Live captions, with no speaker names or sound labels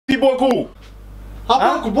tipu aku?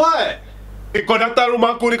 Apa aku buat? Kau datang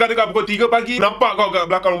rumah aku dekat-dekat pukul 3 pagi. Nampak kau kat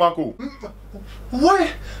belakang rumah aku?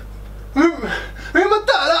 Why? Memang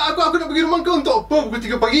tak lah. Aku nak pergi rumah kau untuk apa pukul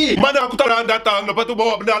 3 pagi? Mana aku tahu nak datang, lepas tu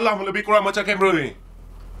bawa benda alam lebih kurang macam kamera ni.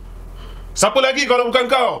 Siapa lagi kalau bukan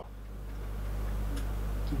kau?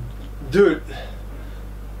 Dude,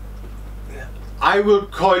 I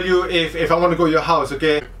will call you if I want to go to your house,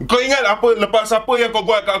 okay? Kau ingat apa lepas apa yang kau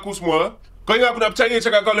buat kat aku semua? Kau ingat aku nak percaya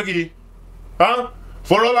cakap kau lagi? Ha?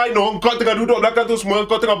 For all I know, kau tengah duduk belakang tu semua,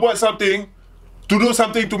 kau tengah buat something to do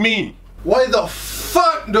something to me. Why the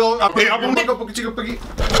fuck dong? Apa ni? kau pergi?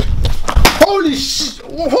 Holy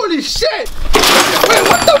shit! Wait,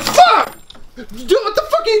 what the fuck? Dude, what the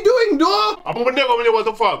fuck are you doing, dog? Apa benda kau punya what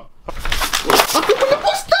the fuck? Aku punya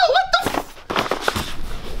poster, what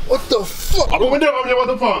the fuck? Apa benda kau punya what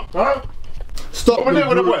the fuck? Ha? Stop. Apa benda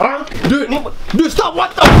kau dah buat? Ha? Dude, stop,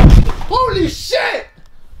 what the? Holy shit!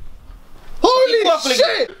 Holy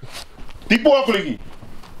shit! Tipu aku lagi?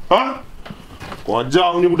 Ha? Kau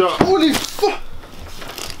ajar punya budak. Holy fuck!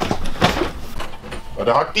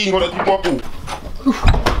 Ada hati kau nak tipu aku.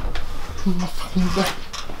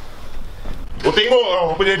 Kau tengok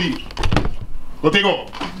apa jadi. Kau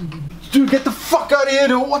tengok. Dude, get the fuck out of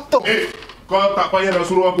here, dude. What the? Kau tak payah nak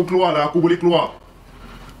suruh aku keluar lah. Aku boleh keluar.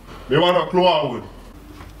 Memang nak keluar pun.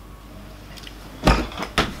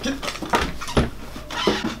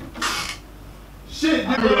 Shit,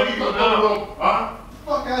 dude. Ha?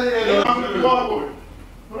 Fuck out of here, dude. Aku nak keluar pun.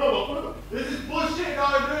 Kenapa? This is bullshit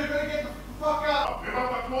now, dude. You better get the fuck out. Memang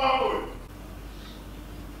tak keluar pun.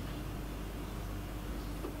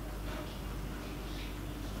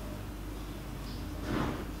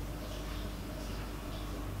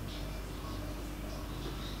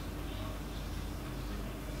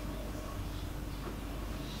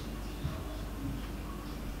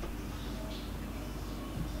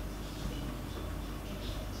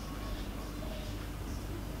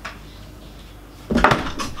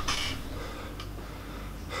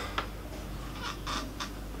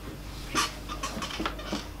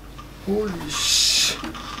 Holy shit.